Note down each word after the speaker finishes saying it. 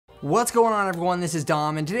What's going on, everyone? This is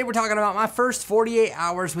Dom, and today we're talking about my first 48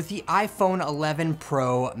 hours with the iPhone 11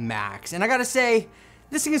 Pro Max. And I gotta say,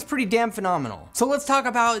 this thing is pretty damn phenomenal. So let's talk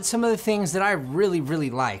about some of the things that I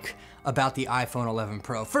really like about the iPhone 11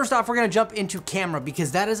 Pro. First off, we're gonna jump into camera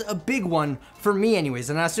because that is a big one for me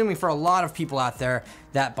anyways, and I'm assuming for a lot of people out there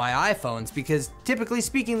that buy iPhones because typically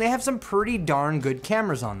speaking, they have some pretty darn good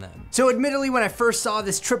cameras on them. So admittedly, when I first saw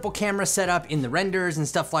this triple camera setup in the renders and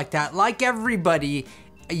stuff like that, like everybody,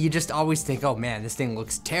 you just always think, oh man, this thing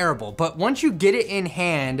looks terrible. But once you get it in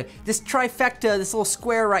hand, this trifecta, this little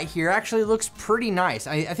square right here actually looks pretty nice.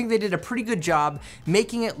 I think they did a pretty good job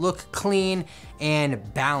making it look clean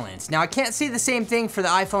and balanced. Now, I can't say the same thing for the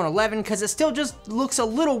iPhone 11 because it still just looks a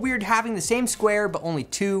little weird having the same square but only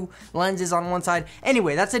two lenses on one side.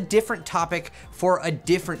 Anyway, that's a different topic for a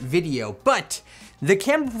different video, but the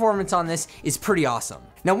camera performance on this is pretty awesome.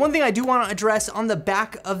 Now, one thing I do want to address on the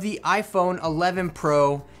back of the iPhone 11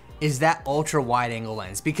 Pro is that ultra wide angle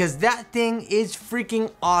lens, because that thing is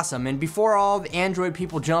freaking awesome. And before all the Android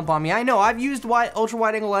people jump on me, I know I've used ultra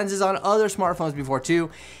wide angle lenses on other smartphones before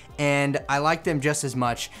too, and I like them just as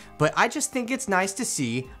much, but I just think it's nice to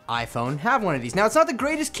see iPhone have one of these. Now, it's not the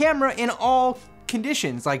greatest camera in all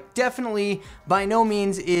conditions, like definitely by no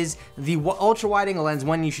means is the ultra wide angle lens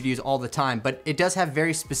one you should use all the time, but it does have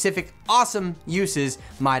very specific awesome uses,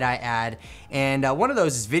 might I add, and one of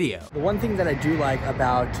those is video. The one thing that I do like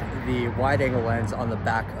about the wide angle lens on the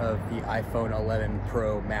back of the iPhone 11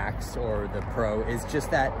 Pro Max or the Pro is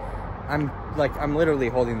just that I'm literally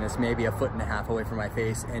holding this maybe 1.5 feet away from my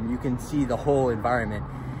face and you can see the whole environment.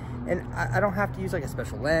 And I don't have to use like a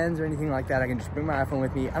special lens or anything like that. I can just bring my iPhone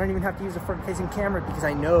with me. I don't even have to use a front-facing camera because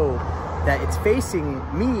I know that it's facing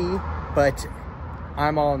me, but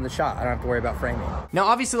I'm all in the shot. I don't have to worry about framing. Now,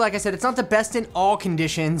 obviously, like I said, it's not the best in all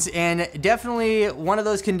conditions, and definitely one of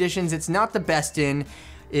those conditions it's not the best in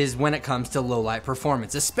is when it comes to low light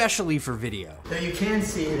performance, especially for video. So you can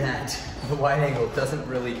see that the wide angle doesn't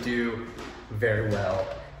really do very well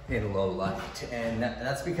in low light, and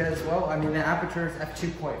that's because, well, I mean, the aperture is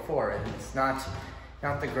f2.4 and it's not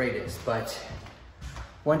the greatest, but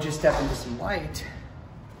once you step into some light,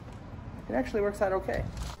 it actually works out okay.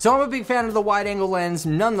 So I'm a big fan of the wide angle lens.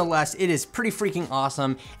 Nonetheless, it is pretty freaking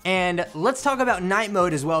awesome. And let's talk about night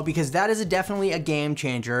mode as well, because that is definitely a game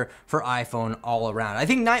changer for iPhone all around. I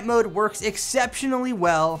think night mode works exceptionally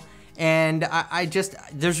well, and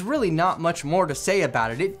there's really not much more to say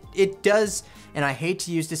about it. It does, and I hate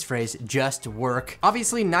to use this phrase, just work.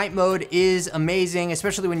 Obviously, night mode is amazing,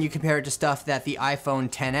 especially when you compare it to stuff that the iPhone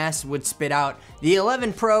XS would spit out. The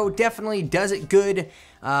 11 Pro definitely does it good.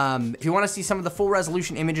 If you want to see some of the full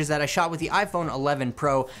resolution images that I shot with the iPhone 11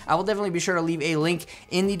 Pro, I will definitely be sure to leave a link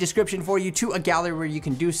in the description for you to a gallery where you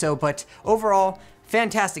can do so, but overall,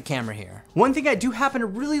 fantastic camera here. One thing I do happen to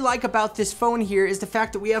really like about this phone here is the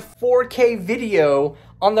fact that we have 4K video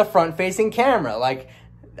on the front-facing camera. Like,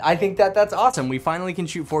 I think that's awesome. We finally can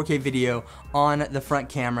shoot 4K video on the front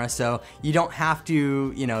camera, so you don't have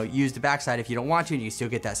to, use the backside if you don't want to, and you still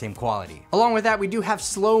get that same quality. Along with that, we do have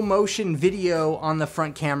slow motion video on the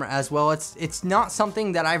front camera as well. It's not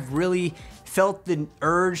something that I've really felt the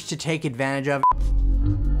urge to take advantage of.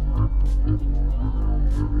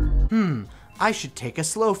 I should take a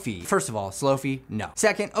slow fee. First of all, slow fee, no.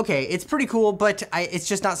 Second, okay, it's pretty cool, but it's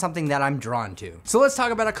just not something that I'm drawn to. So let's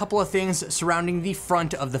talk about a couple of things surrounding the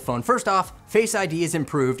front of the phone. First off, Face ID is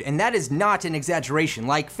improved, and that is not an exaggeration.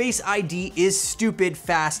 Like, Face ID is stupid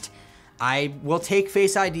fast. I will take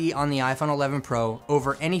Face ID on the iPhone 11 Pro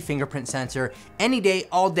over any fingerprint sensor any day,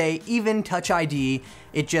 all day, even Touch ID.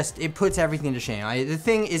 It puts everything to shame. The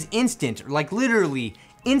thing is instant, like literally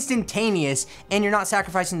instantaneous, and you're not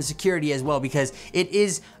sacrificing the security as well because it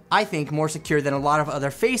is, I think, more secure than a lot of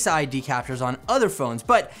other Face ID captures on other phones,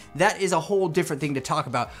 but that is a whole different thing to talk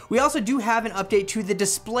about. We also do have an update to the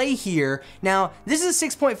display here. Now, this is a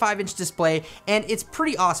 6.5-inch display, and it's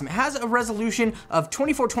pretty awesome. It has a resolution of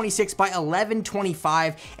 2426 by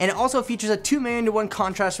 1125, and it also features a 2:1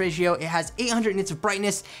 contrast ratio. It has 800 nits of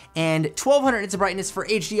brightness and 1200 nits of brightness for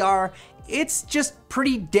HDR. It's just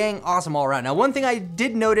pretty dang awesome all around. Now, one thing I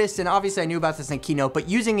did notice, and obviously I knew about this in Keynote, but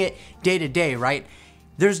using it day to day, right?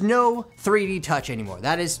 There's no 3D touch anymore.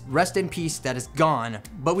 That is, rest in peace, that is gone.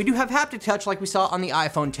 But we do have haptic touch like we saw on the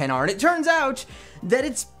iPhone XR, and it turns out that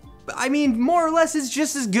it's, I mean, more or less it's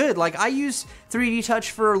just as good. Like, I use 3D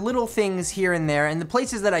touch for little things here and there, and the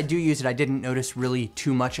places that I do use it, I didn't notice really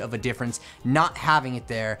too much of a difference not having it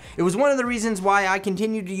there. It was one of the reasons why I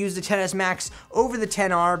continued to use the XS Max over the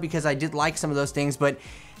XR, because I did like some of those things, but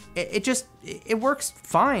it works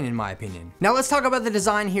fine in my opinion. Now let's talk about the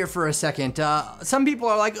design here for a second. Some people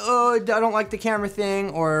are like, oh, I don't like the camera thing,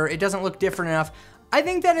 or it doesn't look different enough. I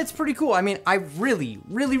think that it's pretty cool. I mean, I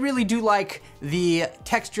really do like the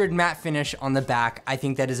textured matte finish on the back. I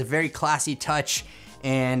think that is a very classy touch,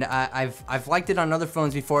 and I've liked it on other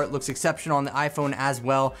phones before. It looks exceptional on the iPhone as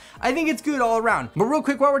well. I think it's good all around. But real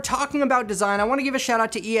quick, while we're talking about design, I want to give a shout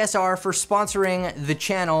out to ESR for sponsoring the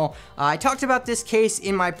channel. I talked about this case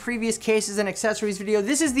in my previous cases and accessories video.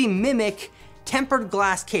 This is the Mimic tempered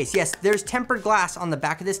glass case. Yes, there's tempered glass on the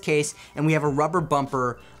back of this case, and we have a rubber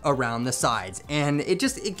bumper around the sides. And it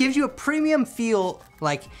gives you a premium feel,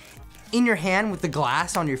 like in your hand with the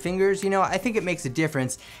glass on your fingers, you know, I think it makes a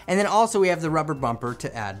difference. And then also we have the rubber bumper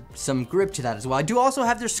to add some grip to that as well. I do also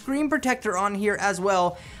have their screen protector on here as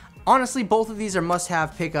well. Honestly, both of these are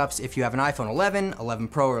must-have pickups if you have an iPhone 11, 11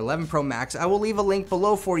 Pro, or 11 Pro Max. I will leave a link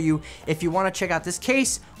below for you if you want to check out this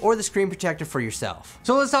case or the screen protector for yourself.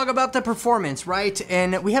 So let's talk about the performance, right?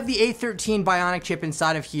 And we have the A13 Bionic chip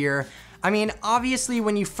inside of here. I mean, obviously,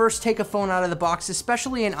 when you first take a phone out of the box,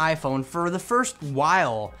 especially an iPhone, for the first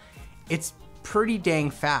while, it's pretty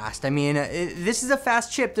dang fast. I mean, this is a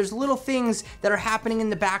fast chip. There's little things that are happening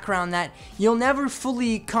in the background that you'll never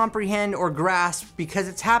fully comprehend or grasp because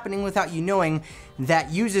it's happening without you knowing,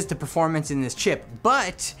 that uses the performance in this chip.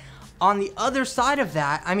 But on the other side of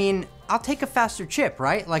that, I mean, I'll take a faster chip,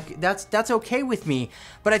 right? Like that's okay with me.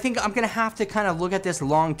 But I think I'm gonna have to kind of look at this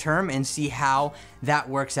long term and see how that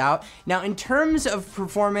works out. Now, in terms of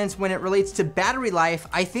performance, when it relates to battery life,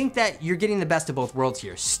 I think that you're getting the best of both worlds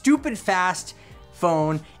here. Stupid fast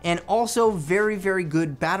phone, and also very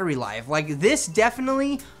good battery life. Like, this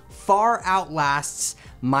definitely far outlasts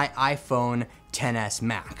my iPhone XS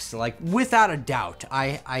Max, like without a doubt.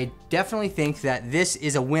 I definitely think that this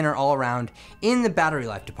is a winner all around in the battery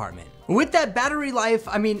life department. With that battery life,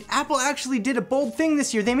 I mean, Apple actually did a bold thing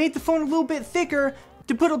this year. They made the phone a little bit thicker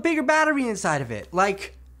to put a bigger battery inside of it.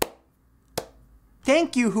 Like,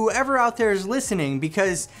 thank you whoever out there is listening,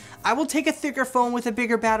 because I will take a thicker phone with a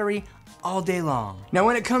bigger battery all day long. Now,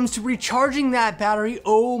 when it comes to recharging that battery,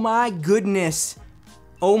 oh my goodness.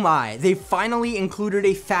 Oh my, they finally included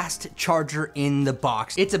a fast charger in the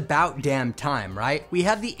box. It's about damn time, right? We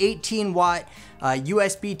have the 18-watt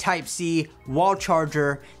USB Type-C wall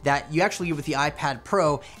charger that you actually get with the iPad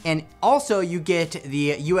Pro, and also you get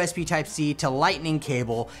the USB Type-C to Lightning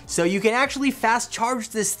cable, so you can actually fast charge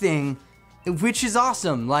this thing, which is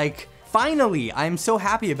awesome. Like, finally, I'm so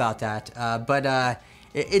happy about that.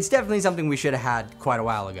 It's definitely something we should have had quite a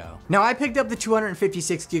while ago. Now, I picked up the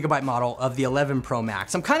 256GB model of the 11 Pro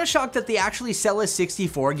Max. I'm kind of shocked that they actually sell a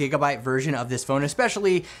 64GB version of this phone,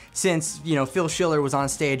 especially since, you know, Phil Schiller was on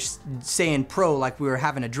stage saying Pro like we were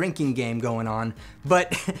having a drinking game going on.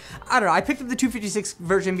 But I don't know, I picked up the 256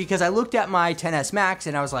 version because I looked at my XS Max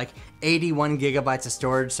and I was like, 81GB of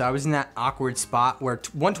storage, so I was in that awkward spot where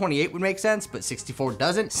 128 would make sense, but 64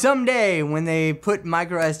 doesn't. Someday, when they put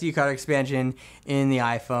micro SD card expansion in the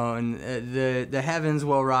iPhone, the heavens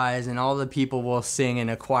will rise and all the people will sing in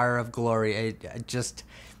a choir of glory. I just...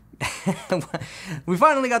 we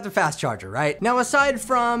finally got the fast charger, right? Now, aside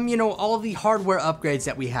from, you know, all of the hardware upgrades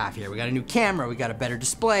that we have here, we got a new camera, we got a better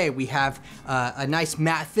display, we have a nice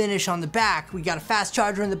matte finish on the back, we got a fast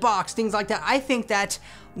charger in the box, things like that. I think that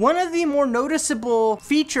one of the more noticeable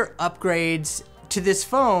feature upgrades to this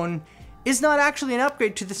phone is not actually an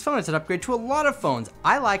upgrade to this phone, it's an upgrade to a lot of phones.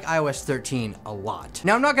 I like iOS 13 a lot.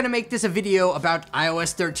 Now, I'm not gonna make this a video about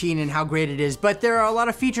iOS 13 and how great it is, but there are a lot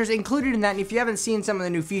of features included in that, and if you haven't seen some of the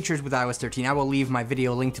new features with iOS 13, I will leave my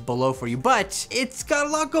video linked below for you, but it's got a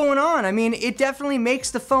lot going on. I mean, it definitely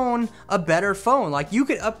makes the phone a better phone. Like, you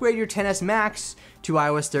could upgrade your XS Max to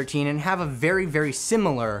iOS 13 and have a very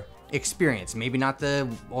similar experience. Maybe not the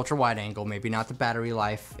ultra wide angle, maybe not the battery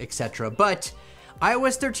life, etc., but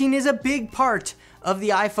iOS 13 is a big part of the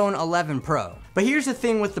iPhone 11 Pro. But here's the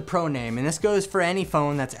thing with the Pro name, and this goes for any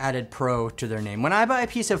phone that's added Pro to their name. When I buy a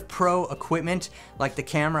piece of Pro equipment, like the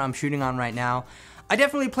camera I'm shooting on right now, I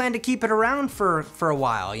definitely plan to keep it around for a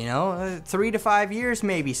while, you know, 3 to 5 years,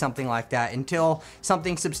 maybe something like that, until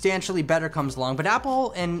something substantially better comes along. But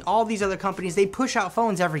Apple and all these other companies, they push out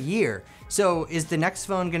phones every year. So is the next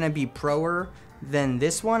phone gonna be Proer than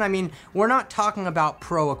this one? I mean, we're not talking about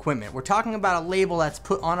Pro equipment. We're talking about a label that's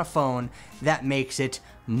put on a phone that makes it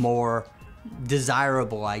more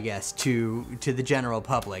desirable, I guess, to the general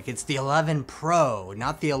public. It's the 11 Pro,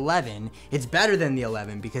 not the 11. It's better than the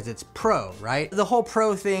 11 because it's Pro, right? The whole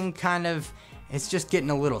Pro thing kind of, it's just getting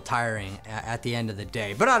a little tiring at the end of the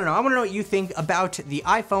day. But I don't know, I wanna know what you think about the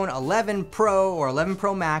iPhone 11 Pro or 11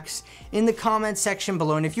 Pro Max in the comments section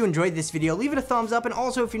below. And if you enjoyed this video, leave it a thumbs up. And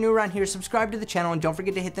also, if you're new around here, subscribe to the channel and don't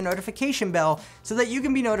forget to hit the notification bell so that you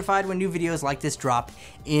can be notified when new videos like this drop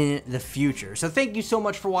in the future. So thank you so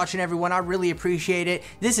much for watching, everyone. I really appreciate it.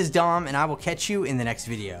 This is Dom, and I will catch you in the next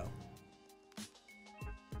video.